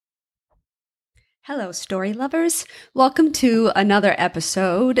Hello, story lovers. Welcome to another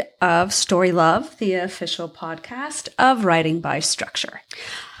episode of Story Love, the official podcast of Writing by Structure.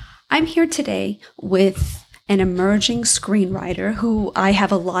 I'm here today with an emerging screenwriter who I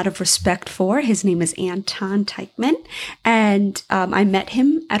have a lot of respect for. His name is Anton Teichman, and I met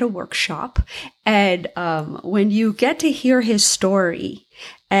him at a workshop. And when you get to hear his story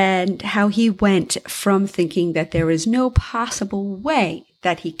and how he went from thinking that there is no possible way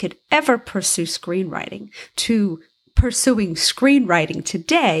that he could ever pursue screenwriting to pursuing screenwriting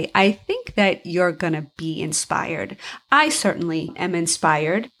today, I think that you're going to be inspired. I certainly am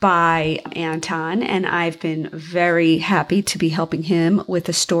inspired by Anton, and I've been very happy to be helping him with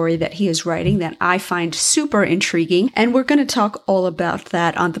a story that he is writing that I find super intriguing. And we're going to talk all about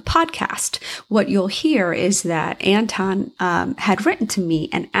that on the podcast. What you'll hear is that Anton had written to me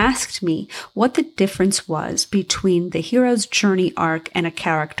and asked me what the difference was between the hero's journey arc and a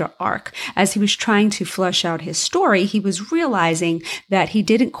character arc. As he was trying to flesh out his story, he was realizing that he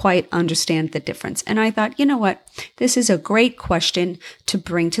didn't quite understand the difference. And I thought, you know what? This is a great question to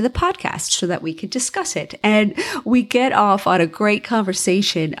bring to the podcast so that we could discuss it. And we get off on a great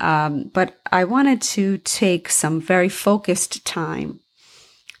conversation. But I wanted to take some very focused time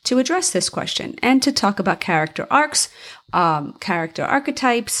to address this question and to talk about character arcs, character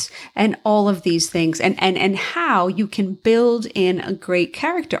archetypes, and all of these things, and how you can build in a great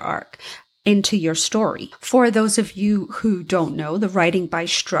character arc into your story. For those of you who don't know, the writing by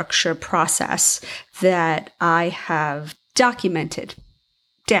structure process that I have documented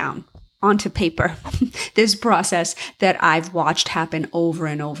down onto paper, this process that I've watched happen over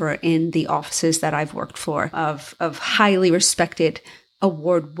and over in the offices that I've worked for of highly respected,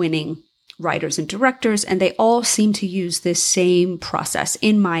 award-winning writers and directors, and they all seem to use this same process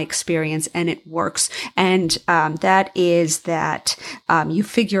in my experience, and it works. And that is that you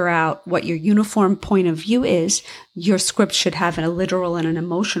figure out what your uniform point of view is. Your script should have a literal and an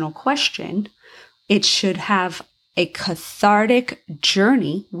emotional question. It should have a cathartic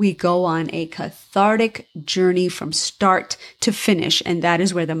journey. We go on a cathartic journey from start to finish, and that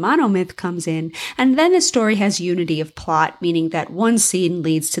is where the monomyth comes in. And then the story has unity of plot, meaning that one scene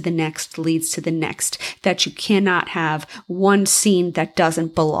leads to the next, that you cannot have one scene that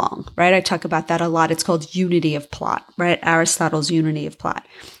doesn't belong, right? I talk about that a lot. It's called unity of plot, right? Aristotle's unity of plot.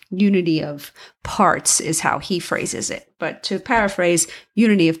 Unity of parts is how he phrases it, but to paraphrase,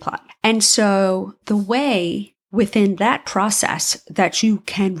 unity of plot. And so the way within that process that you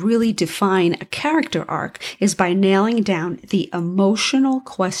can really define a character arc is by nailing down the emotional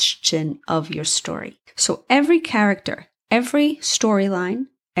question of your story. So every character, every storyline,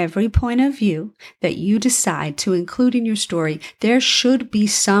 every point of view that you decide to include in your story, there should be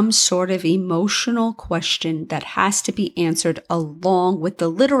some sort of emotional question that has to be answered along with the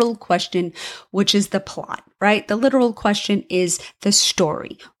literal question, which is the plot, right? The literal question is the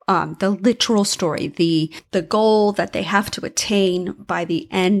story. The literal story, the goal that they have to attain by the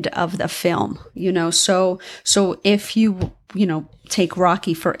end of the film, so if you take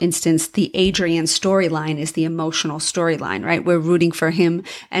Rocky, for instance, the Adrian storyline is the emotional storyline, right? We're rooting for him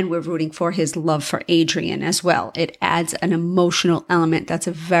and we're rooting for his love for Adrian as well. It adds an emotional element. That's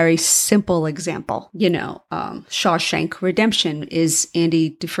a very simple example. Shawshank Redemption. Is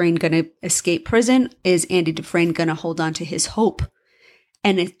Andy Dufresne going to escape prison? Is Andy Dufresne going to hold on to his hope?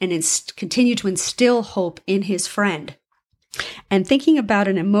 And continue to instill hope in his friend. And thinking about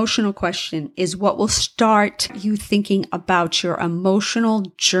an emotional question is what will start you thinking about your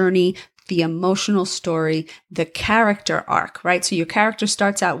emotional journey, the emotional story, the character arc, right? So your character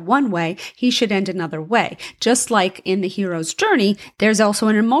starts out one way, he should end another way. Just like in the hero's journey, there's also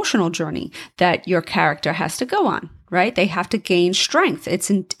an emotional journey that your character has to go on, right? They have to gain strength.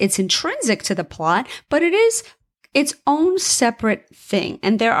 It's intrinsic to the plot, but it is its own separate thing.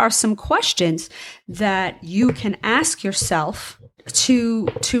 And there are some questions that you can ask yourself to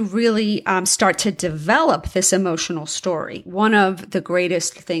really start to develop this emotional story. One of the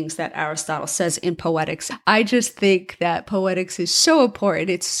greatest things that Aristotle says in Poetics, I just think that Poetics is so important.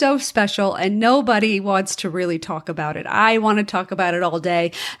 It's so special, and nobody wants to really talk about it. I want to talk about it all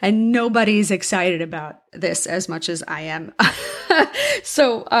day, and nobody's excited about this as much as I am.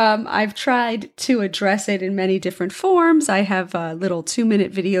 So I've tried to address it in many different forms. I have little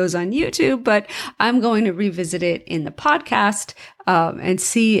 2-minute videos on YouTube, but I'm going to revisit it in the podcast and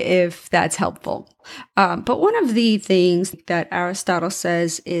see if that's helpful. But one of the things that Aristotle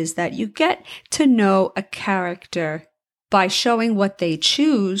says is that you get to know a character by showing what they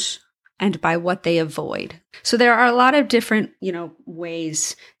choose and by what they avoid. So there are a lot of different,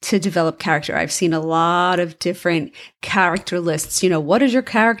 ways to develop character. I've seen a lot of different character lists. What does your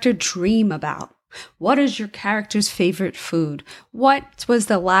character dream about? What is your character's favorite food? What was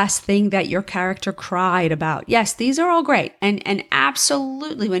the last thing that your character cried about? Yes, these are all great. And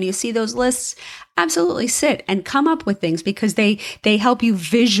absolutely, when you see those lists, absolutely sit and come up with things because they help you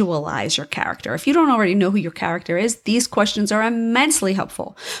visualize your character. If you don't already know who your character is, these questions are immensely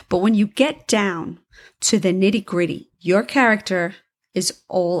helpful. But when you get down to the nitty-gritty, your character is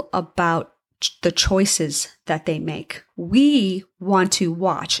all about the choices that they make. We want to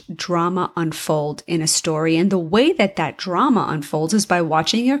watch drama unfold in a story. And the way that that drama unfolds is by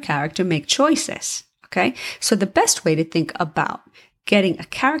watching your character make choices. Okay. So the best way to think about getting a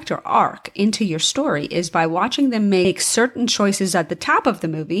character arc into your story is by watching them make certain choices at the top of the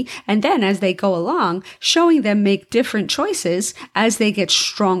movie. And then as they go along, showing them make different choices as they get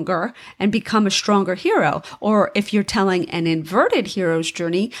stronger and become a stronger hero. Or if you're telling an inverted hero's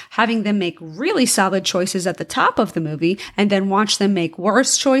journey, having them make really solid choices at the top of the movie and then watch them make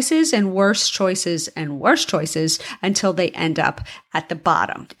worse choices and worse choices and worse choices until they end up at the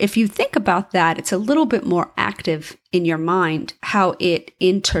bottom. If you think about that, it's a little bit more active in your mind, how it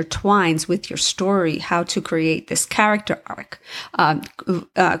intertwines with your story, how to create this character arc.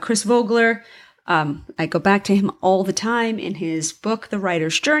 Chris Vogler, I go back to him all the time in his book, The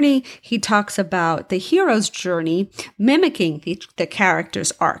Writer's Journey. He talks about the hero's journey mimicking the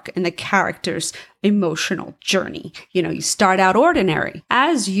character's arc and the character's emotional journey. You know, you start out ordinary.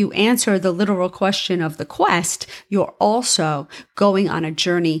 As you answer the literal question of the quest, you're also going on a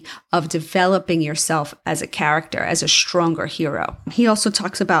journey of developing yourself as a character, as a stronger hero. He also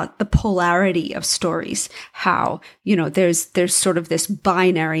talks about the polarity of stories, how, you know, there's sort of this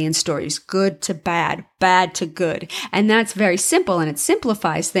binary in stories, good to bad, bad to good. And that's very simple and it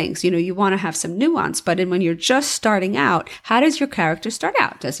simplifies things. You know, you want to have some nuance, but when you're just starting out, how does your character start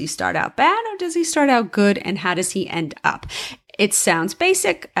out? Does he start out bad or does he start out good? And how does he end up? It sounds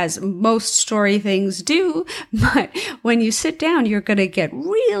basic, as most story things do, but when you sit down, you're going to get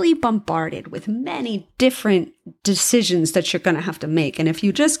really bombarded with many different decisions that you're going to have to make. And if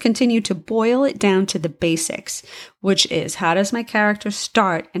you just continue to boil it down to the basics, which is how does my character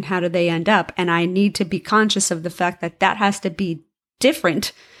start and how do they end up? And I need to be conscious of the fact that that has to be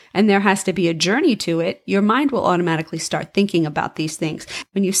different and there has to be a journey to it, your mind will automatically start thinking about these things.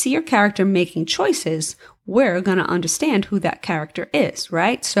 When you see your character making choices, we're going to understand who that character is,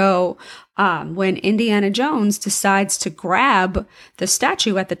 right? So when Indiana Jones decides to grab the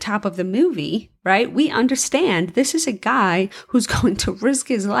statue at the top of the movie, right, we understand this is a guy who's going to risk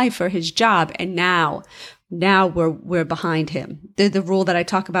his life for his job. And now we're behind him. The rule that I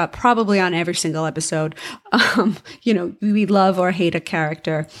talk about probably on every single episode. You know, we love or hate a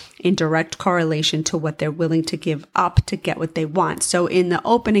character in direct correlation to what they're willing to give up to get what they want. So in the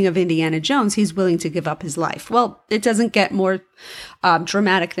opening of Indiana Jones, he's willing to give up his life. Well, it doesn't get more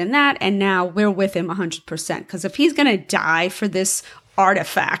dramatic than that. And now we're with him 100%. Because if he's going to die for this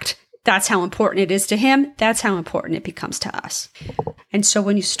artifact, that's how important it is to him. That's how important it becomes to us. And so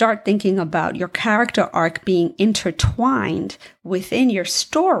when you start thinking about your character arc being intertwined within your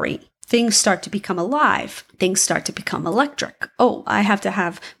story, things start to become alive. Things start to become electric. Oh, I have to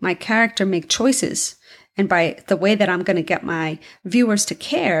have my character make choices. And by the way that I'm going to get my viewers to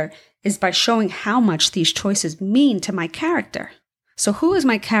care is by showing how much these choices mean to my character. So who is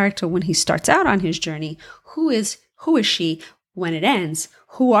my character when he starts out on his journey? Who is she when it ends?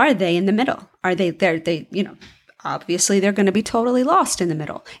 Who are they in the middle? Are they there? Obviously they're going to be totally lost in the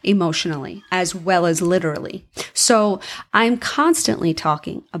middle, emotionally as well as literally. So I'm constantly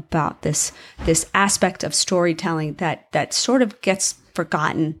talking about this aspect of storytelling that sort of gets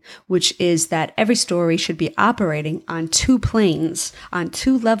forgotten, which is that every story should be operating on two planes, on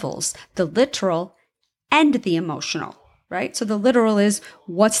two levels, the literal and the emotional, right? So the literal is,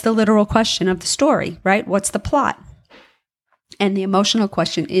 what's the literal question of the story, right? What's the plot? And the emotional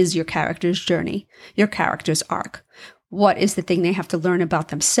question is your character's journey, your character's arc. What is the thing they have to learn about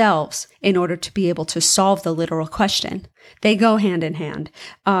themselves in order to be able to solve the literal question? They go hand in hand.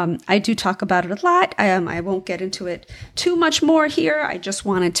 I do talk about it a lot. I won't get into it too much more here. I just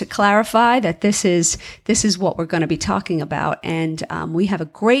wanted to clarify that this is what we're going to be talking about. And we have a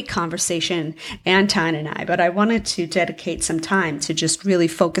great conversation, Anton and I, but I wanted to dedicate some time to just really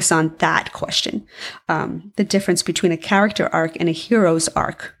focus on that question. The difference between a character arc and a hero's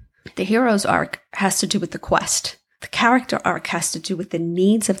arc. The hero's arc has to do with the quest. The character arc has to do with the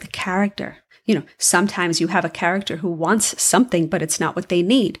needs of the character. You know, sometimes you have a character who wants something, but it's not what they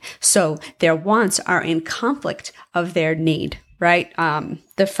need. So their wants are in conflict of their need, right?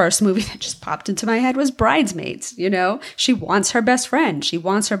 The first movie that just popped into my head was Bridesmaids. You know, she wants her best friend.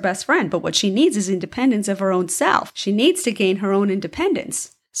 But what she needs is independence of her own self. She needs to gain her own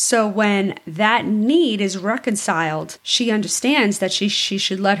independence. So when that need is reconciled, she understands that she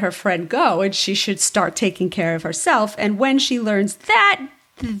should let her friend go and she should start taking care of herself. And when she learns that,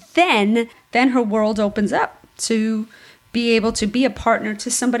 then her world opens up to be able to be a partner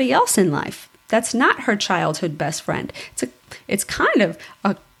to somebody else in life. That's not her childhood best friend. It's kind of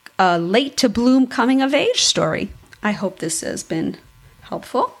a late to bloom coming of age story. I hope this has been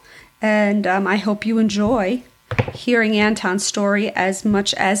helpful. And I hope you enjoy hearing Anton's story as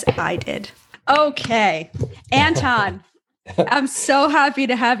much as I did. Okay, Anton, I'm so happy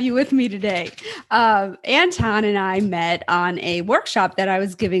to have you with me today. Anton and I met on a workshop that I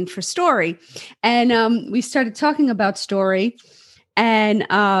was giving for story. And we started talking about story. And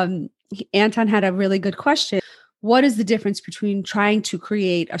Anton had a really good question. What is the difference between trying to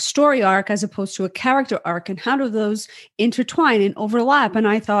create a story arc as opposed to a character arc? And how do those intertwine and overlap? And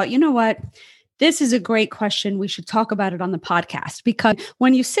I thought, you know what? This is a great question. We should talk about it on the podcast, because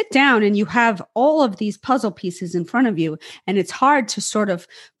when you sit down and you have all of these puzzle pieces in front of you, and it's hard to sort of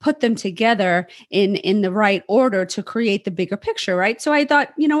put them together in the right order to create the bigger picture, right? So I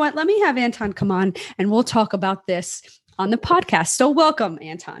thought, you know what, let me have Anton come on and we'll talk about this on the podcast. So welcome,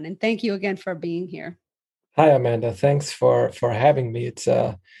 Anton, and thank you again for being here. Hi, Amanda. Thanks for having me. It's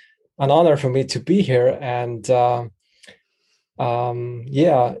an honor for me to be here. And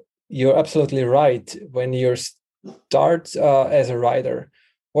yeah, you're absolutely right. When you start as a writer,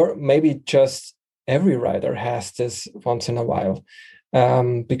 or maybe just every writer has this once in a while,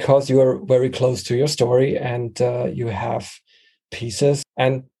 because you're very close to your story and you have pieces,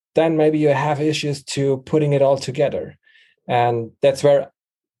 and then maybe you have issues to putting it all together. And that's where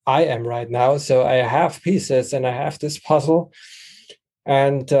I am right now. So I have pieces and I have this puzzle.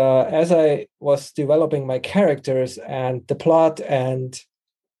 And as I was developing my characters and the plot and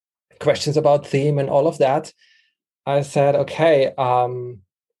questions about theme and all of that, I said, okay,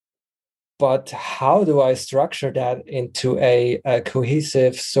 but how do I structure that into a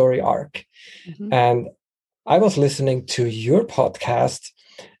cohesive story arc? Mm-hmm. And I was listening to your podcast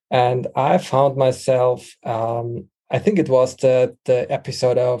and I found myself, I think it was the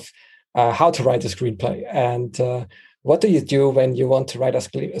episode of how to write a screenplay. And what do you do when you want to write a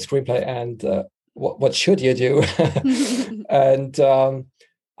screenplay, and what should you do? And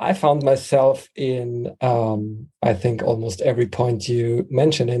I found myself in, I think, almost every point you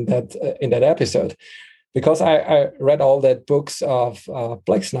mentioned in that episode, because I read all that books of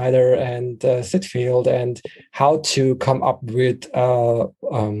Blake Snyder and Sid Field, and how to come up with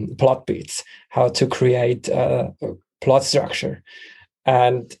plot beats, how to create plot structure.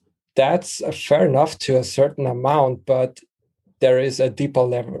 And that's fair enough to a certain amount, but there is a deeper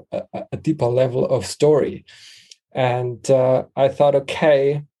level of story. And I thought,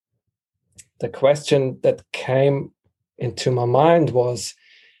 okay, the question that came into my mind was,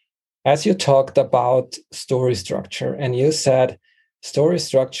 as you talked about story structure, and you said story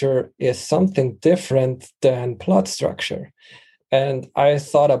structure is something different than plot structure. And I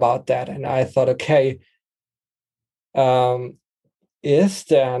thought about that, and I thought, okay, is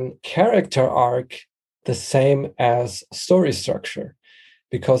then character arc the same as story structure?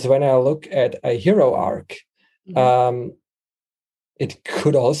 Because when I look at a hero arc, mm-hmm. It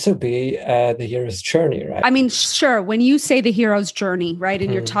could also be the hero's journey, right? I mean, sure. When you say the hero's journey, right,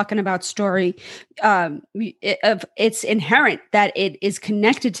 and you're talking about story, it's inherent that it is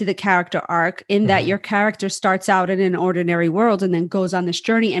connected to the character arc, in that your character starts out in an ordinary world and then goes on this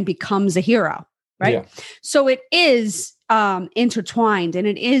journey and becomes a hero, right? Yeah. So it is intertwined and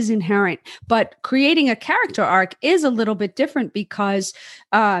it is inherent. But creating a character arc is a little bit different, because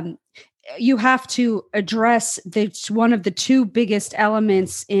you have to address one of the two biggest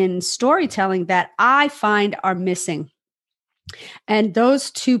elements in storytelling that I find are missing. And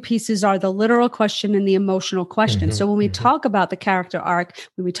those two pieces are the literal question and the emotional question. Mm-hmm. So when we talk about the character arc,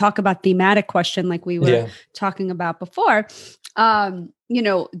 when we talk about thematic question, like we were talking about before,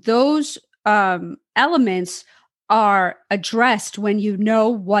 those elements are addressed when you know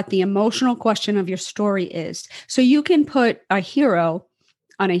what the emotional question of your story is. So you can put a hero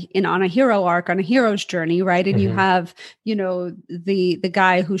on a hero arc, on a hero's journey, right? And you have, the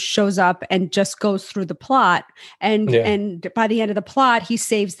guy who shows up and just goes through the plot, and by the end of the plot, he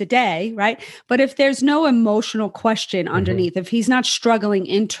saves the day, right? But if there's no emotional question underneath, if he's not struggling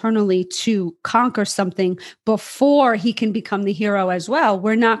internally to conquer something before he can become the hero as well,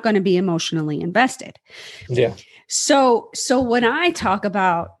 we're not going to be emotionally invested. Yeah. So when I talk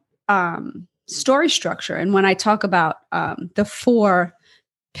about story structure, and when I talk about the four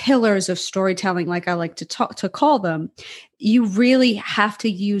pillars of storytelling, like I like to call them, you really have to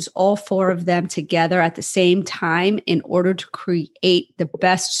use all four of them together at the same time in order to create the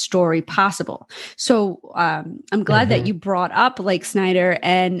best story possible. So I'm glad that you brought up Blake Snyder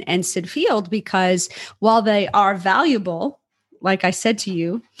and Sid Field, because while they are valuable, like I said to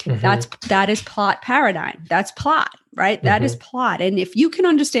you, that is plot paradigm. That's plot, right? That is plot. And if you can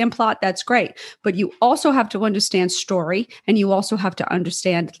understand plot, that's great. But you also have to understand story, and you also have to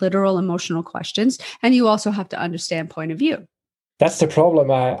understand literal emotional questions, and you also have to understand point of view. That's the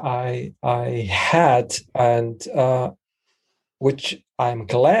problem I had, and which I'm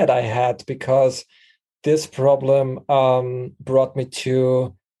glad I had, because this problem brought me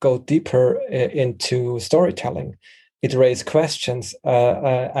to go deeper into storytelling. It raised questions.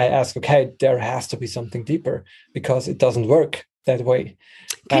 I asked, okay, there has to be something deeper, because it doesn't work that way.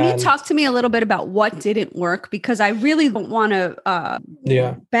 Can you talk to me a little bit about what didn't work? Because I really don't want to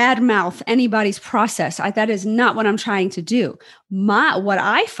badmouth anybody's process. That is not what I'm trying to do. What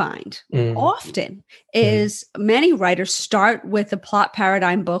I find often is many writers start with a plot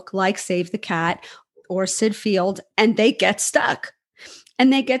paradigm book like Save the Cat or Sid Field, and they get stuck.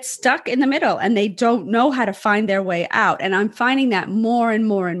 And they get stuck in the middle, and they don't know how to find their way out. And I'm finding that more and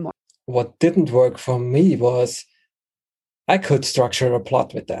more and more. What didn't work for me was I could structure a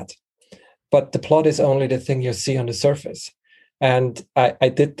plot with that, but the plot is only the thing you see on the surface. And I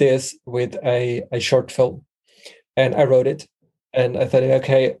did this with a short film, and I wrote it, and I thought,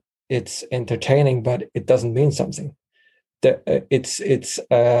 okay, it's entertaining, but it doesn't mean something. It's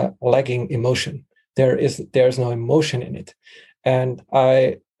lacking emotion. There's no emotion in it. And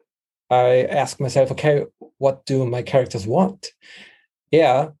I ask myself, okay, what do my characters want?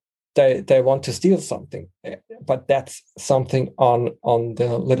 Yeah, they want to steal something, but that's something on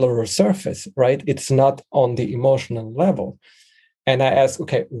the literal surface, right? It's not on the emotional level. And I ask,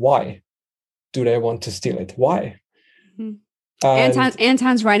 okay, why do they want to steal it? Why?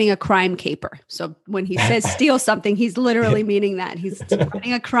 Anton's writing a crime caper. So when he says steal something, he's literally meaning that. He's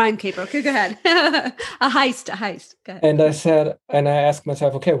writing a crime caper. Okay, go ahead. a heist. Go ahead. And I asked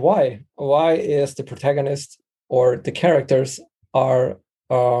myself, okay, why? Why is the protagonist or the characters are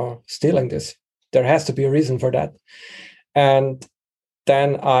stealing this? There has to be a reason for that. And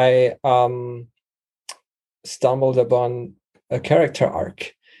then I stumbled upon a character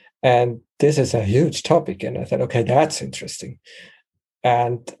arc. And this is a huge topic. And I thought, okay, that's interesting.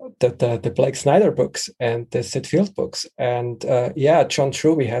 And the Blake Snyder books and the Sid Field books. And John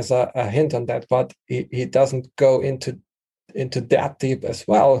Truby has a hint on that, but he doesn't go into that deep as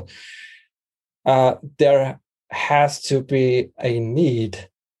well. There has to be a need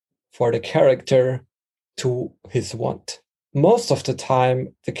for the character to his want. Most of the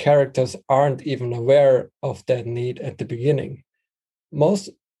time, the characters aren't even aware of that need at the beginning.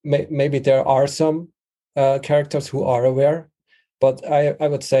 Maybe there are some characters who are aware, but I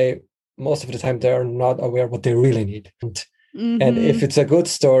would say most of the time they are not aware what they really need. And if it's a good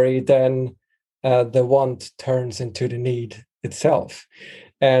story, then the want turns into the need itself.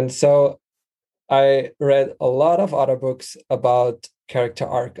 And so I read a lot of other books about character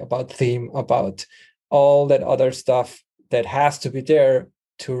arc, about theme, about all that other stuff that has to be there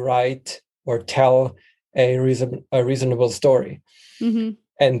to write or tell a reasonable story.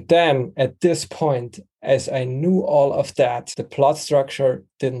 And then at this point, as I knew all of that, the plot structure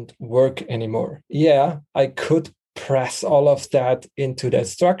didn't work anymore. Yeah, I could press all of that into that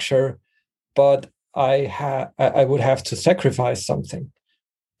structure, but I would have to sacrifice something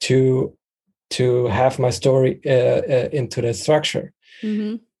to have my story into that structure,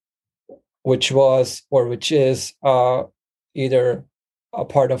 which is either a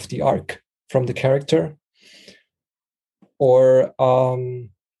part of the arc from the character, or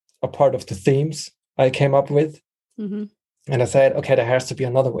a part of the themes I came up with. And I said, okay, there has to be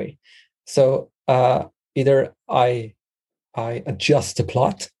another way. So either I adjust the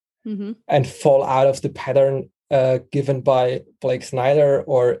plot and fall out of the pattern given by Blake Snyder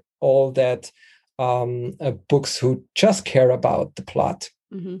or all that books who just care about the plot,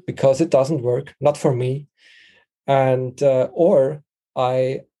 because it doesn't work, not for me. And or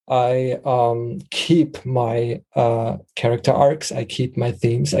I keep my character arcs, I keep my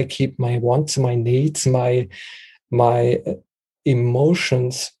themes, I keep my wants, my needs, my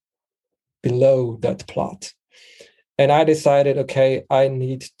emotions below that plot. And I decided, okay, I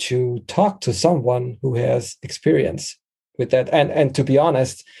need to talk to someone who has experience with that. And to be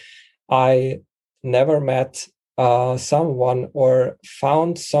honest, I never met someone or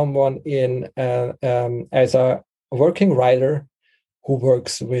found someone in as a working writer who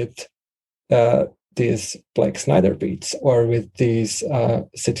works with these Blake Snyder beats or with these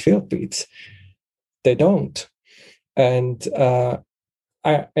Sid Field beats. They don't. And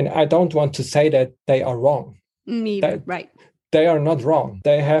I don't want to say that they are wrong. Right. They are not wrong.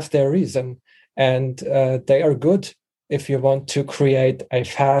 They have their reason, and they are good if you want to create a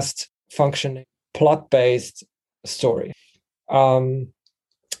fast functioning plot-based story.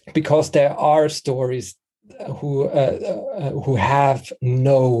 Because there are stories who have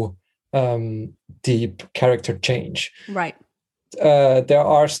no deep character change. Right. There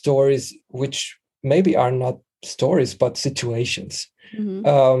are stories which maybe are not stories but situations.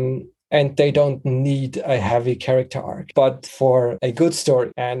 And they don't need a heavy character arc, but for a good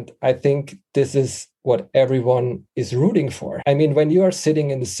story. And I think this is what everyone is rooting for. I mean, when you are sitting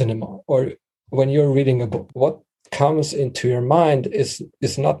in the cinema or when you're reading a book, what comes into your mind is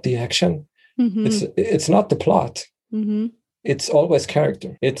not the action. It's not the plot. It's always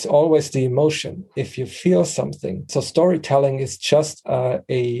character. It's always the emotion. If you feel something, so storytelling is just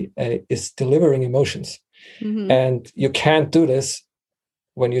is delivering emotions, and you can't do this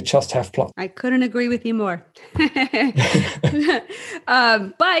when you just have plot. I couldn't agree with you more.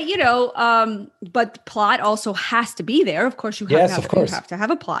 But plot also has to be there. Of course, you have to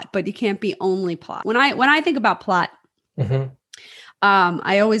have a plot, but you can't be only plot. When I think about plot,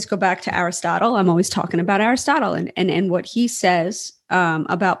 I always go back to Aristotle. I'm always talking about Aristotle, and what he says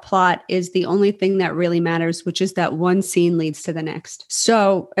about plot is the only thing that really matters, which is that one scene leads to the next.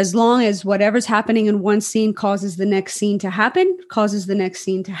 So as long as whatever's happening in one scene causes the next scene to happen,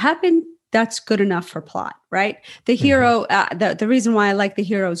 that's good enough for plot, right? The hero, the reason why I like the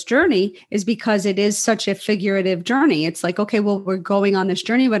hero's journey is because it is such a figurative journey. It's like, okay, well, we're going on this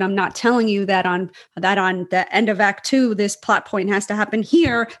journey, but I'm not telling you that on the end of Act 2, this plot point has to happen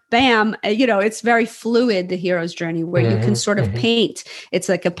here. Bam, it's very fluid, the hero's journey, where you can sort of paint. It's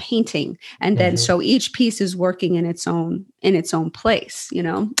like a painting, and then so each piece is working in its own place.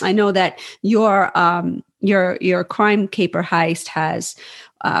 I know that your crime caper heist has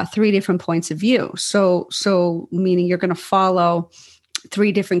 3 different points of view. So meaning you're going to follow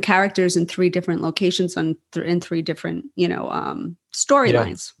 3 different characters in 3 different locations in 3 different,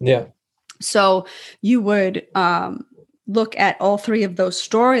 storylines. Yeah. So you would look at all 3 of those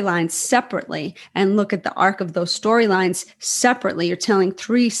storylines separately and look at the arc of those storylines separately. You're telling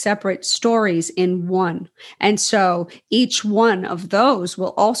 3 separate stories in one. And so each one of those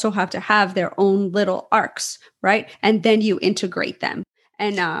will also have to have their own little arcs, right? And then you integrate them.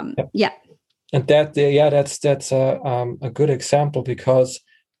 And and that's a good example, because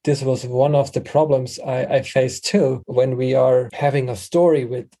this was one of the problems I faced too when we are having a story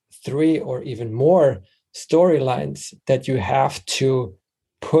with 3 or even more storylines that you have to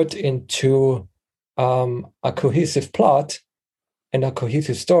put into a cohesive plot and a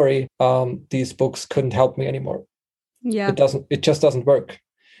cohesive story. These books couldn't help me anymore. Yeah, it just doesn't work.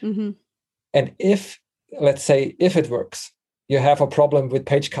 And let's say if it works, you have a problem with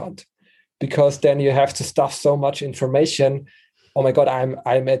page count, because then you have to stuff so much information. Oh my God, I'm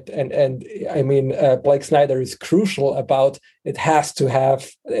at, and I mean, Blake Snyder is crucial about it has to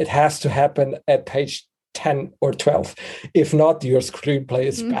happen at page 10 or 12. If not, your screenplay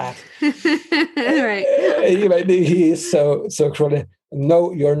is bad. Right. He is so cruel.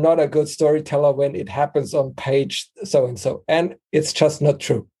 No, you're not a good storyteller when it happens on page so and so, and it's just not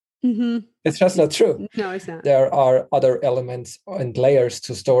true. It's just not true. No, it's not. There are other elements and layers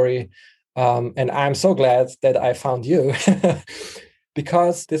to story. And I'm so glad that I found you,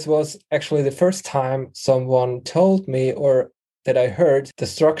 because this was actually the first time someone told me, or that I heard, the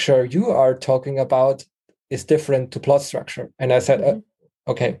structure you are talking about is different to plot structure. And I said,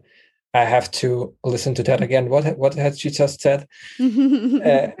 okay, I have to listen to that again. What had she just said?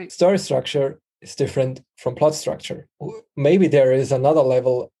 Story structure is different from plot structure. Maybe there is another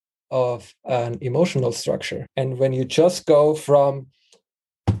level of an emotional structure. And when you just go from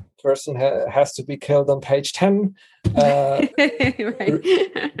person has to be killed on page 10,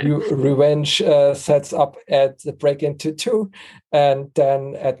 revenge sets up at the break into 2, and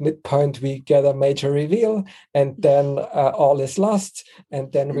then at midpoint we get a major reveal, and then all is lost,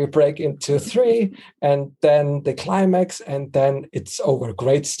 and then we break into 3, and then the climax, and then it's over.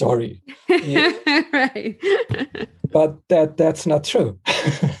 Great story. Right. But that's not true.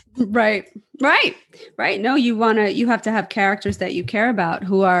 Right. No, you have to have characters that you care about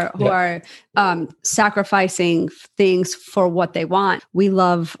who are sacrificing things for what they want. We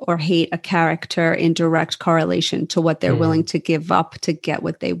love or hate a character in direct correlation to what they're willing to give up to get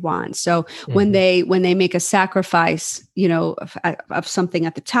what they want. So when they make a sacrifice, of something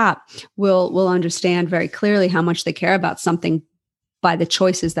at the top, we'll understand very clearly how much they care about something by the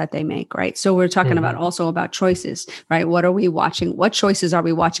choices that they make, right? So we're talking about also about choices, right? What are we watching? What choices are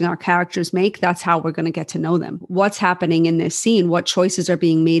we watching our characters make? That's how we're going to get to know them. What's happening in this scene? What choices are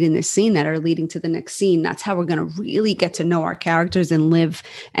being made in this scene that are leading to the next scene? That's how we're going to really get to know our characters and live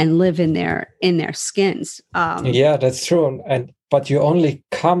in their skins. Yeah, that's true. But you only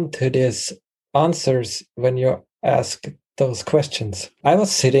come to these answers when you ask those questions. I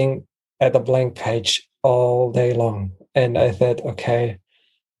was sitting at a blank page all day long, and I thought, okay,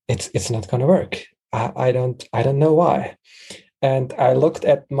 it's not going to work. I don't know why. And I looked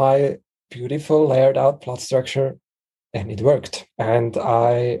at my beautiful layered out plot structure, and it worked. And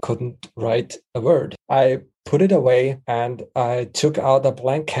I couldn't write a word. I put it away and I took out a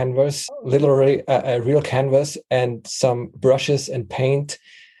blank canvas, literally a real canvas, and some brushes and paint.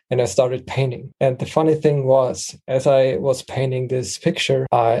 And I started painting. And the funny thing was, as I was painting this picture,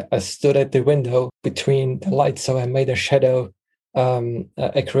 I stood at the window between the lights. So I made a shadow.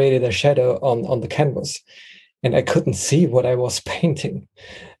 I created a shadow on the canvas, and I couldn't see what I was painting.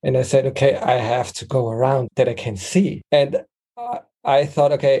 And I said, okay, I have to go around that I can see. And I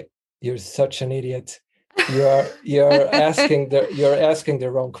thought, okay, you're such an idiot. You're asking the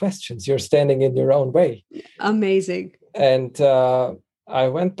wrong questions. You're standing in your own way. Amazing. And I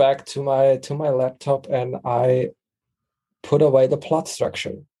went back to my laptop and I put away the plot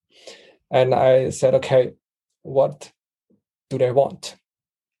structure. And I said, okay, what do they want?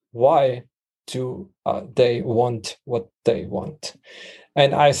 Why do they want what they want?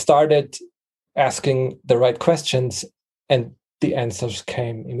 And I started asking the right questions, and the answers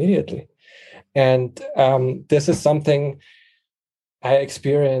came immediately. And this is something I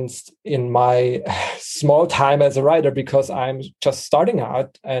experienced in my small time as a writer, because I'm just starting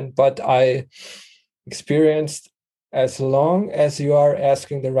out. But I experienced, as long as you are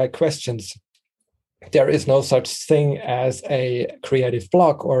asking the right questions, there is no such thing as a creative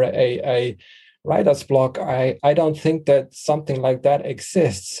block or a writer's block. I don't think that something like that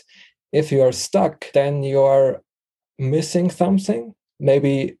exists. If you are stuck, then you're missing something.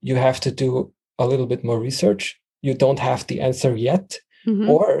 Maybe you have to do a little bit more research. You don't have the answer yet,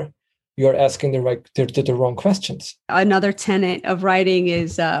 or you're asking the wrong questions. Another tenet of writing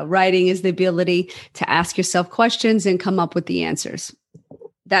is the ability to ask yourself questions and come up with the answers.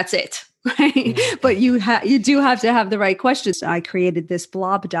 That's it. Right? But you do have to have the right questions. I created this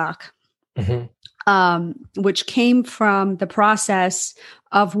blob doc, which came from the process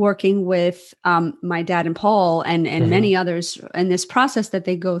of working with my dad and Paul and many others, and this process that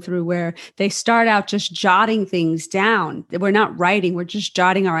they go through where they start out just jotting things down. We're not writing, we're just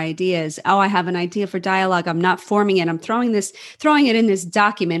jotting our ideas. Oh, I have an idea for dialogue. I'm not forming it. I'm throwing it in this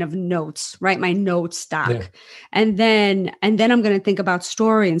document of notes, right? My notes doc. Yeah. And then I'm going to think about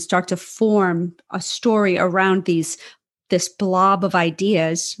story and start to form a story around this blob of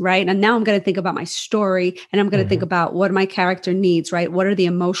ideas, right? And now I'm going to think about my story, and I'm going to think about what my character needs, right? What are the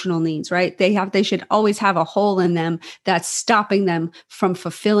emotional needs, right? They should always have a hole in them that's stopping them from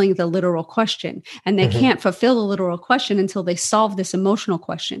fulfilling the literal question. And they can't fulfill the literal question until they solve this emotional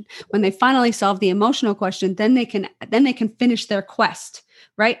question. When they finally solve the emotional question, then they can finish their quest.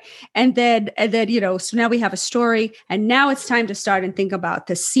 Right. And then, so now we have a story, and now it's time to start and think about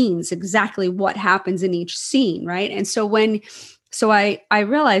the scenes, exactly what happens in each scene. Right. And so I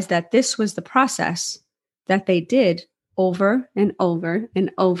realized that this was the process that they did over and over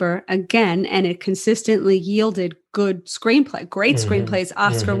and over again. And it consistently yielded good screenplay, great screenplays,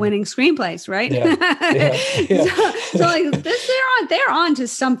 Oscar-winning screamplays, right? Yeah. So like this, they're on to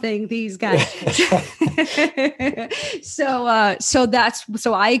something, these guys. So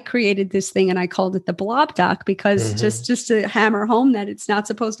I created this thing and I called it the blob doc, because just to hammer home that it's not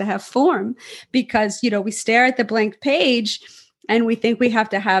supposed to have form, because, we stare at the blank page and we think we have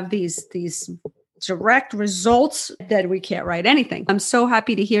to have these direct results that we can't write anything. I'm so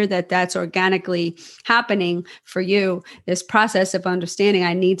happy to hear that that's organically happening for you. This process of understanding,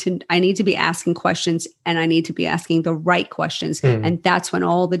 I need to be asking questions, and I need to be asking the right questions. And that's when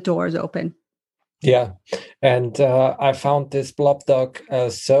all the doors open. Yeah. And I found this blob doc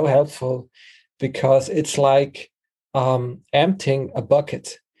so helpful, because it's like emptying a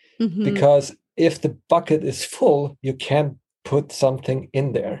bucket. Because if the bucket is full, you can't put something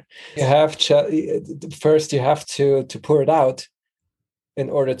in there. You have first you have to pour it out in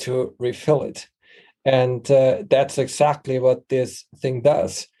order to refill it. And that's exactly what this thing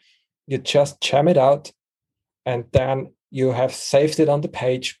does. You just jam it out, and then you have saved it on the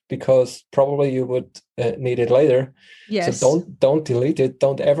page, because probably you would need it later. Yes. So don't delete it.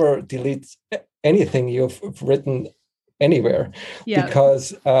 Don't ever delete anything you've written anywhere.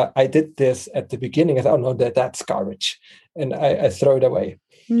 Because I did this at the beginning. I thought, oh no, that's garbage. and I throw it away.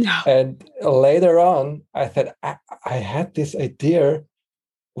 No. And later on, I thought, I had this idea.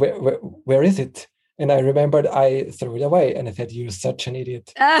 Where is it? And I remembered I threw it away, and I said, "You're such an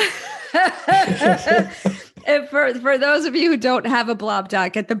idiot." And for those of you who don't have a blob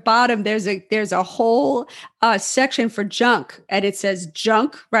doc, at the bottom there's a whole section for junk, and it says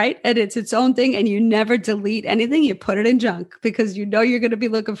junk, right? And it's its own thing, and you never delete anything. You put it in junk because you know you're going to be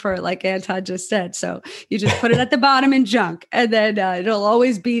looking for it, like Anton just said. So you just put it at the bottom in junk, and then it'll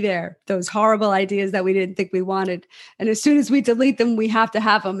always be there. Those horrible ideas that we didn't think we wanted, and as soon as we delete them, we have to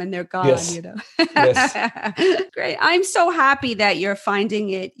have them, and they're gone. Yes. You know. Yes. Great. I'm so happy that you're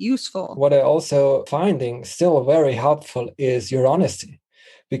finding it useful. What I also finding still very helpful is your honesty,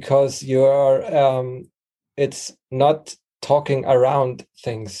 because you're it's not talking around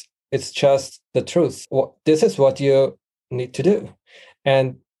things. It's just the truth. This is what you need to do.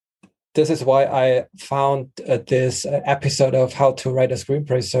 And this is why I found this episode of How to Write a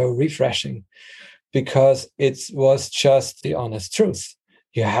Screenplay so refreshing, because it was just the honest truth.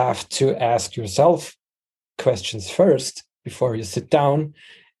 You have to ask yourself questions first before you sit down.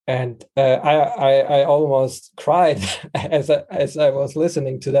 And I almost cried as I was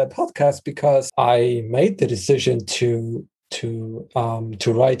listening to that podcast, because I made the decision to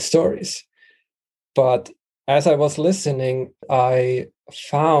write stories. But as I was listening, I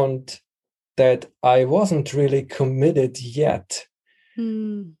found that I wasn't really committed yet.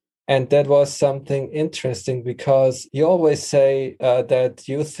 And that was something interesting, because you always say that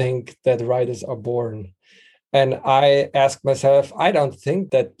you think that writers are born. And I asked myself, I don't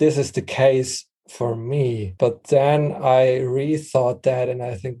think that this is the case for me. But then I rethought that, and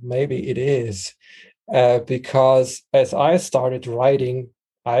I think maybe it is. Because as I started writing,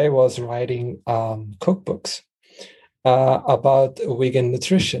 I was writing cookbooks about vegan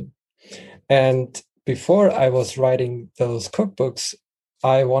nutrition. And before I was writing those cookbooks,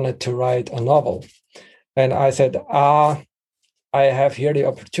 I wanted to write a novel. And I said, I have here the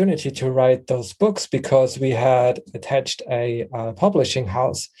opportunity to write those books, because we had attached a publishing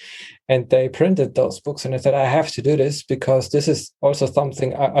house, and they printed those books. And I said, I have to do this, because this is also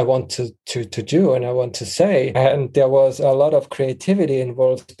something I want to do, and I want to say. And there was a lot of creativity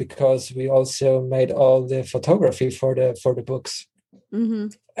involved, because we also made all the photography for the books. Mm-hmm.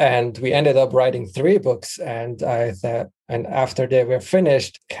 And we ended up writing 3 books. And I thought, and after they were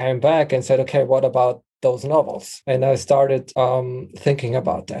finished, came back and said, okay, what about those novels? And I started thinking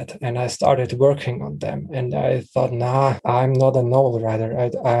about that, and I started working on them. And I thought, nah, I'm not a novel writer.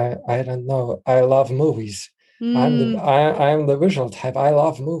 I don't know. I love movies. I'm the visual type. I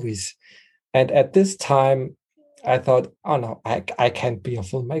love movies. And at this time, I thought, oh no, I can't be a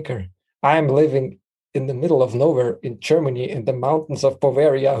filmmaker. I'm living in the middle of nowhere in Germany, in the mountains of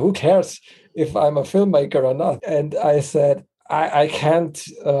Bavaria. Who cares if I'm a filmmaker or not? And I said, I can't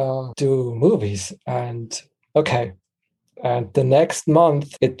do movies. And okay. And the next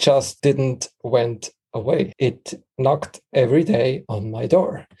month, it just didn't went away. It knocked every day on my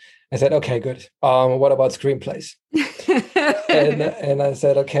door. I said, okay, good. What about screenplays? and I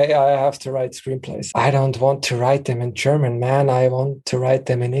said, okay, I have to write screenplays. I don't want to write them in German, man. I want to write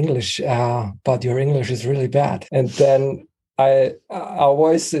them in English. But your English is really bad. And then a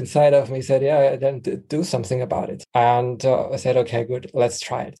voice inside of me said, yeah, then do something about it. And I said, okay, good, let's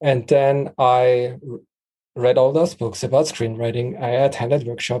try it. And then I read all those books about screenwriting. I attended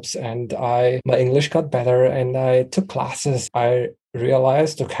workshops, and my English got better, and I took classes. I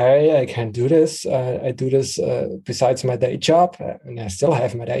realized, okay, I can do this. I do this besides my day job, and I still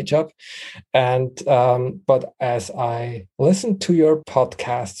have my day job. And but as I listened to your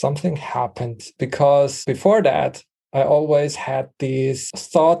podcast, something happened, because before that, I always had these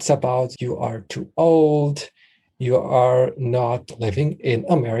thoughts about, you are too old, you are not living in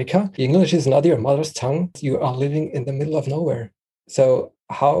America, English is not your mother's tongue, you are living in the middle of nowhere. So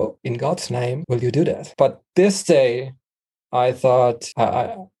how in God's name will you do that? But this day, I thought,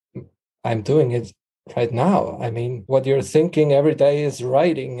 I'm doing it right now. I mean, what you're thinking every day is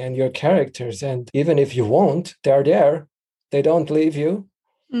writing and your characters. And even if you won't, they're there. They don't leave you.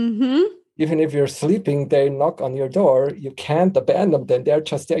 Mm-hmm. Even if you're sleeping, they knock on your door. You can't abandon them. They're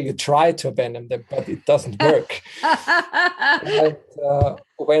just there. You try to abandon them, but it doesn't work. And,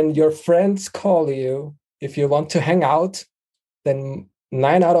 when your friends call you, if you want to hang out, then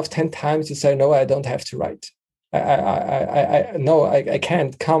 9 out of 10 times you say, no, I don't have to write. I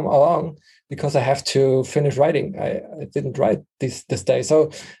can't come along because I have to finish writing. I didn't write this day.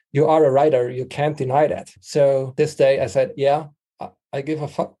 So you are a writer. You can't deny that. So this day I said, yeah, I give a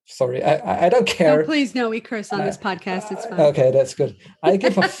fuck. Sorry, I don't No, care. please, no, we curse on this podcast. It's fine. Okay, that's good. I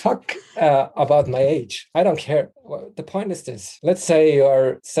give a fuck about my age. I don't care. Well, the point is this. Let's say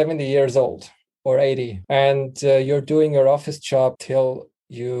you're 70 years old or 80, and you're doing your office job till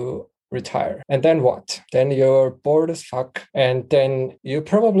you retire. And then what? Then you're bored as fuck. And then you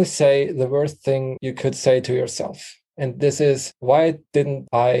probably say the worst thing you could say to yourself. And this is, why didn't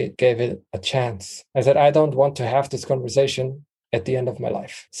I give it a chance? I said, I don't want to have this conversation at the end of my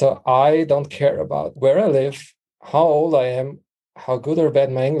life. So I don't care about where I live, how old I am, how good or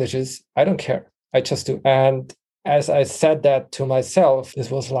bad my English is. I don't care. I just do. And as I said that to myself,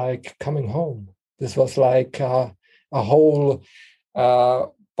 this was like coming home. This was like a whole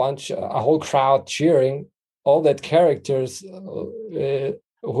bunch, a whole crowd cheering. All that characters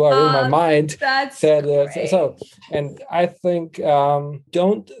who are in my mind said so. And I think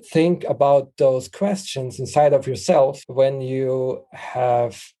don't think about those questions inside of yourself when you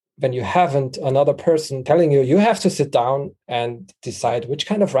haven't another person telling you have to sit down and decide which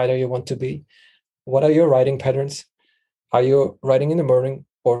kind of writer you want to be. What are your writing patterns? Are you writing in the morning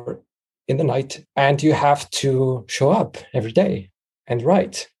or in the night? And you have to show up every day and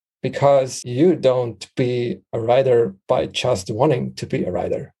write, because you don't be a writer by just wanting to be a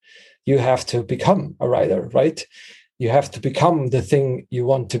writer. You have to become a writer, right? You have to become the thing you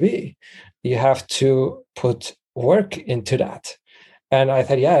want to be. You have to put work into that. And I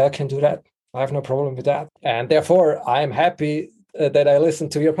thought, yeah, I can do that. I have no problem with that. And therefore, I'm happy that I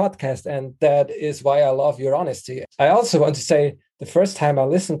listened to your podcast. And that is why I love your honesty. I also want to say, the first time I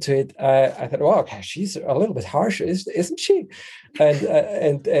listened to it, I thought, "Wow, okay, she's a little bit harsh, isn't she?"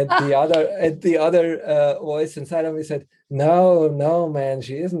 And the other voice inside of me said, "No, man,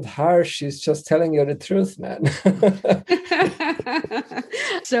 she isn't harsh. She's just telling you the truth, man."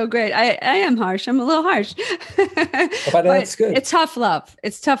 So great. I am harsh. I'm a little harsh, but that's good. It's tough love.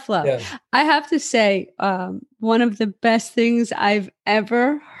 It's tough love. Yeah. I have to say, one of the best things I've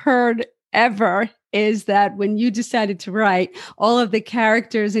ever heard is that when you decided to write, all of the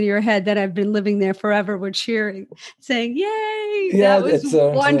characters in your head that have been living there forever were cheering, saying, "Yay!" Yeah, that was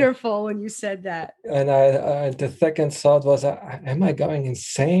wonderful when you said that. And the second thought was, am I going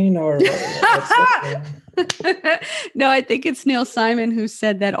insane or No, I think it's Neil Simon who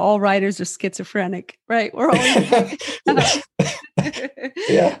said that all writers are schizophrenic, right? We're all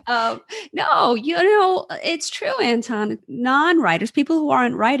yeah. No, it's true, Anton. Non-writers, people who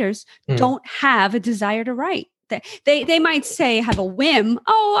aren't writers, don't have a desire to write. They might say, have a whim.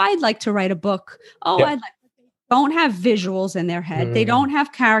 Oh, I'd like to write a book. Oh, don't have visuals in their head. They don't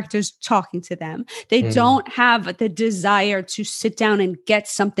have characters talking to them. They don't have the desire to sit down and get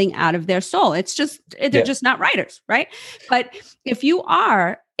something out of their soul. It's just, they're just not writers, right? But if you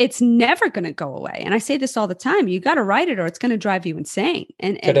are, it's never going to go away. And I say this all the time. You got to write it or it's going to drive you insane.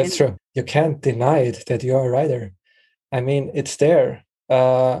 And that's true. You can't deny it that you're a writer. I mean, it's there.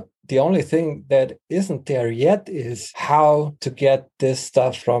 The only thing that isn't there yet is how to get this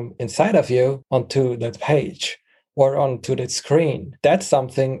stuff from inside of you onto that page or onto the screen. That's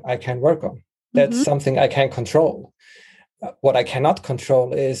something I can work on. That's something I can control. What I cannot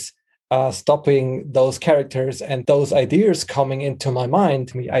control is stopping those characters and those ideas coming into my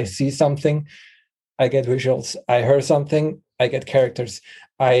mind. I see something, I get visuals. I heard something, I get characters.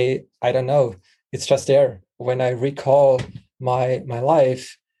 I don't know. It's just there. When I recall my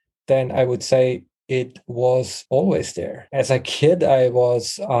life, then I would say it was always there. As a kid, I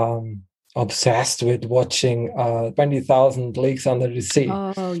was obsessed with watching 20,000 Leagues Under the Sea.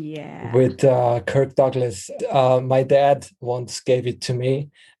 Oh, yeah. With Kirk Douglas. My dad once gave it to me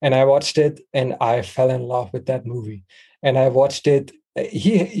and I watched it and I fell in love with that movie. And I watched it.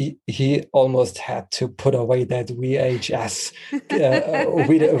 He almost had to put away that VHS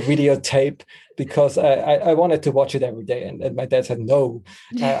videotape because I wanted to watch it every day. And my dad said, "No,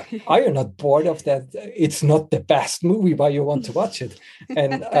 are you not bored of that? It's not the best movie. Why you want to watch it?"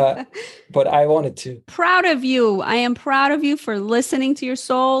 And but I wanted to. Proud of you. I am proud of you for listening to your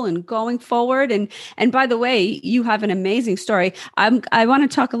soul and going forward. And by the way, you have an amazing story. I want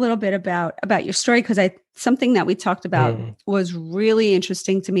to talk a little bit about your story because something that we talked about was really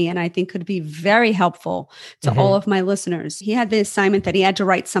interesting to me and I think could be very helpful to all of my listeners. He had the assignment that he had to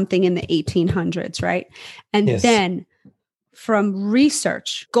write something in the 1800s, right? And then from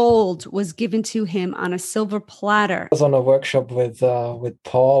research, gold was given to him on a silver platter. I was on a workshop with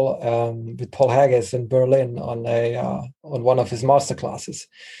Paul Haggis in Berlin on one of his master classes.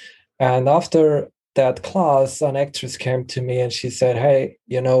 And after that class, an actress came to me and she said, "Hey,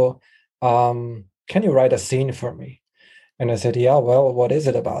 can you write a scene for me?" And I said, "Yeah, well, what is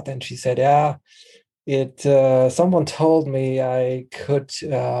it about?" And she said, "Yeah, someone told me I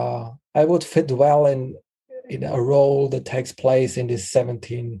would fit well in a role that takes place in in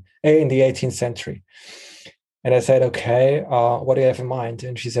the 18th century. And I said, okay, what do you have in mind?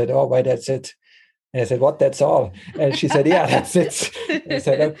 And she said, oh, wait, that's it. And I said, what? That's all? And she said, yeah, that's it. And I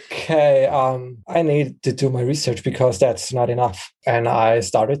said, okay, I need to do my research because that's not enough. And I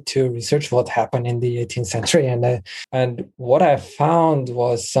started to research what happened in the 18th century. And what I found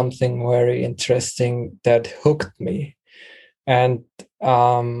was something very interesting that hooked me. And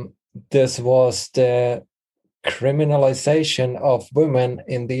this was the criminalization of women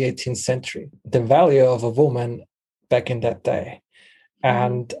in the 18th century, the value of a woman back in that day.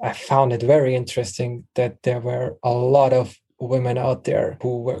 And I found it very interesting that there were a lot of women out there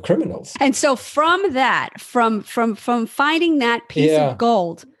who were criminals. And so from that, from finding that piece of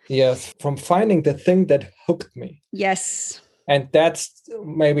gold. Yes, from finding the thing that hooked me. Yes. And that's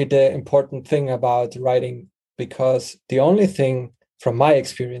maybe the important thing about writing, because the only thing from my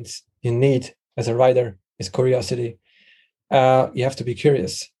experience you need as a writer is curiosity. You have to be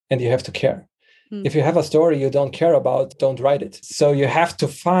curious and you have to care. If you have a story you don't care about, don't write it. So you have to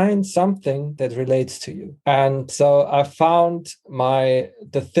find something that relates to you. And so I found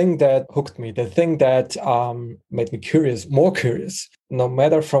the thing that hooked me, the thing that made me curious, more curious, no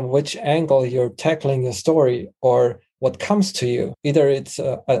matter from which angle you're tackling your story or what comes to you. Either it's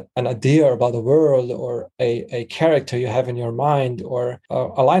an idea about the world or a character you have in your mind or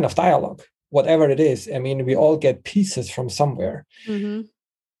a line of dialogue, whatever it is. I mean, we all get pieces from somewhere. Mm-hmm.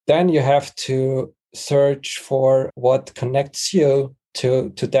 Then you have to search for what connects you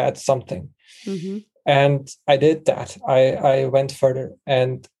to that something. Mm-hmm. And I did that. I went further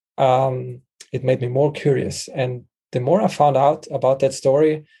and it made me more curious. And the more I found out about that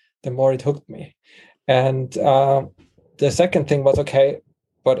story, the more it hooked me. And the second thing was, okay,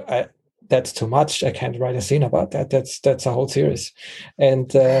 but that's too much. I can't write a scene about that. That's a whole series.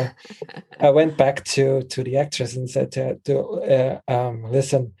 And I went back to the actress and said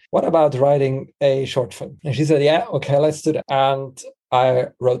listen, what about writing a short film? And she said, yeah, okay, let's do that. And I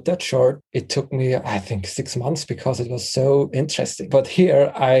wrote that short. It took me, I think, 6 months because it was so interesting. But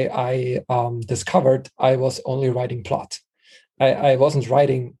here I discovered I was only writing plot. I wasn't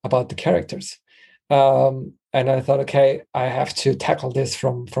writing about the characters. And I thought, okay, I have to tackle this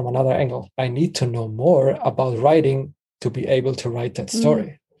from another angle. I need to know more about writing to be able to write that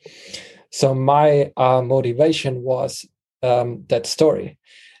story. So my motivation was that story.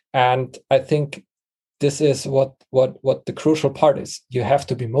 And I think this is what the crucial part is. You have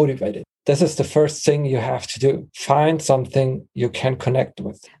to be motivated. This is the first thing you have to do. Find something you can connect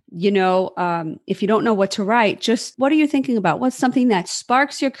with. If you don't know what to write, just what are you thinking about? What's something that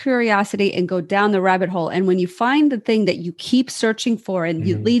sparks your curiosity and go down the rabbit hole? And when you find the thing that you keep searching for and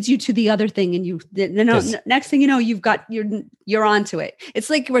it leads you to the other thing, and next thing you know, you're onto it. It's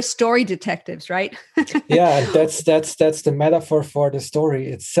like we're story detectives, right? Yeah, that's the metaphor for the story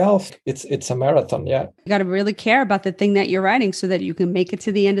itself. It's a marathon. Yeah, you got to really care about the thing that you're writing so that you can make it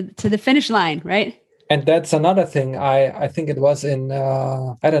to the end to the finish line, right? And that's another thing. I think it was in,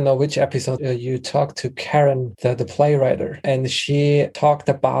 I don't know which episode you talked to Karen, the playwright, and she talked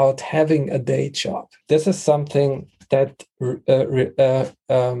about having a day job. This is something that hooked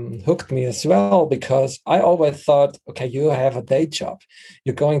me as well, because I always thought, okay, you have a day job.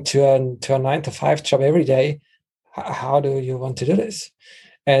 You're going to a 9-to-5 job every day. How do you want to do this?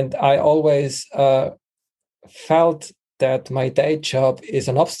 And I always felt that my day job is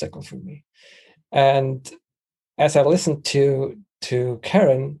an obstacle for me. And as I listened to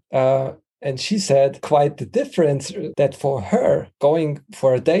Karen, and she said quite the difference, that for her, going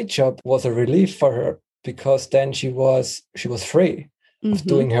for a day job was a relief for her, because then she was free of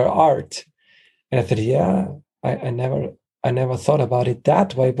doing her art. And I thought, yeah, I never thought about it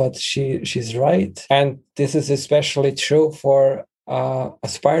that way, but she's right. And this is especially true for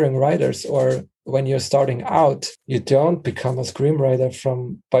aspiring writers, or when you're starting out, you don't become a screenwriter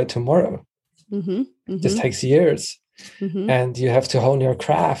by tomorrow. This takes years, and you have to hone your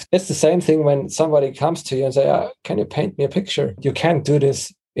craft. It's the same thing when somebody comes to you and say, can you paint me a picture? You can't do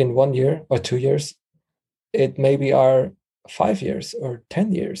this in 1 year or 2 years. It maybe are 5 years or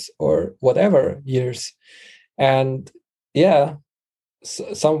 10 years or whatever years. And yeah,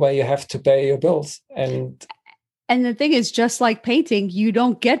 some way you have to pay your bills. And the thing is, just like painting, you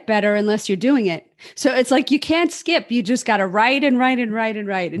don't get better unless you're doing it. So it's like you can't skip. You just got to write and write and write and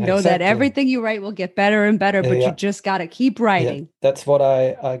write and know that everything you write will get better and better, but you just got to keep writing. Yeah. That's what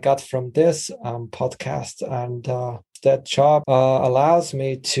I got from this podcast. And that job allows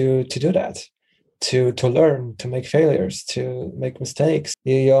me to do that, to learn, to make failures, to make mistakes.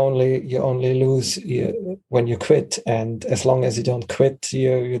 You only lose when you quit, and as long as you don't quit,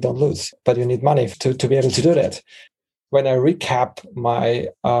 you don't lose. But you need money to be able to do that. When I recap my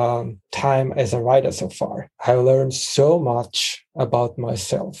time as a writer so far, I learned so much about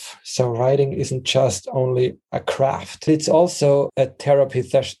myself. So writing isn't just only a craft. It's also a therapy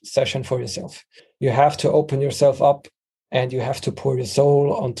session for yourself. You have to open yourself up and you have to pour your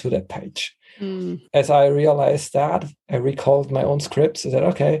soul onto that page. As I realized that, I recalled my own scripts. I said,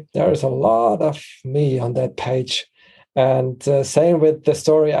 okay, there is a lot of me on that page. And same with the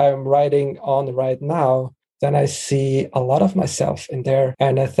story I'm writing on right now. Then I see a lot of myself in there.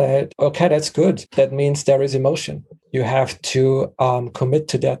 And I thought, okay, that's good. That means there is emotion. You have to commit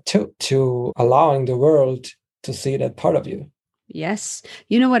to that too, to allowing the world to see that part of you. Yes.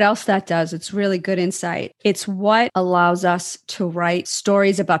 You know what else that does? It's really good insight. It's what allows us to write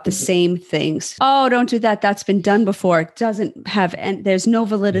stories about the same things. Oh, don't do that. That's been done before. It doesn't have, and there's no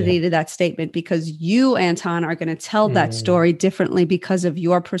validity to that statement because you, Anton, are going to tell that story differently because of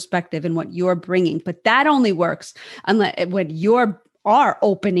your perspective and what you're bringing. But that only works unless when you're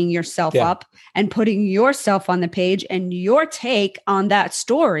opening yourself up and putting yourself on the page and your take on that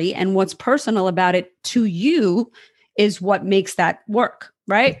story and what's personal about it to you is what makes that work,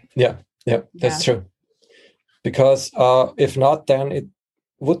 right? Yeah, that's true. Because if not, then it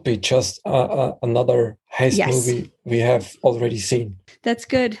would be just another heist movie we have already seen. That's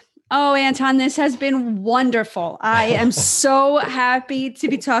good. Oh, Anton, this has been wonderful. I am so happy to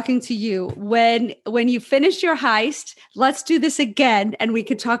be talking to you. When you finish your heist, let's do this again, and we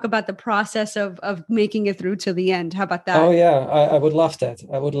could talk about the process of making it through to the end. How about that? Oh yeah, I would love that.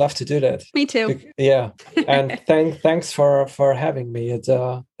 I would love to do that. Me too. And thanks for having me.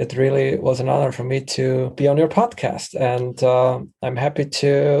 It really was an honor for me to be on your podcast, and I'm happy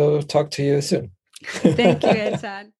to talk to you soon. Thank you, Anton.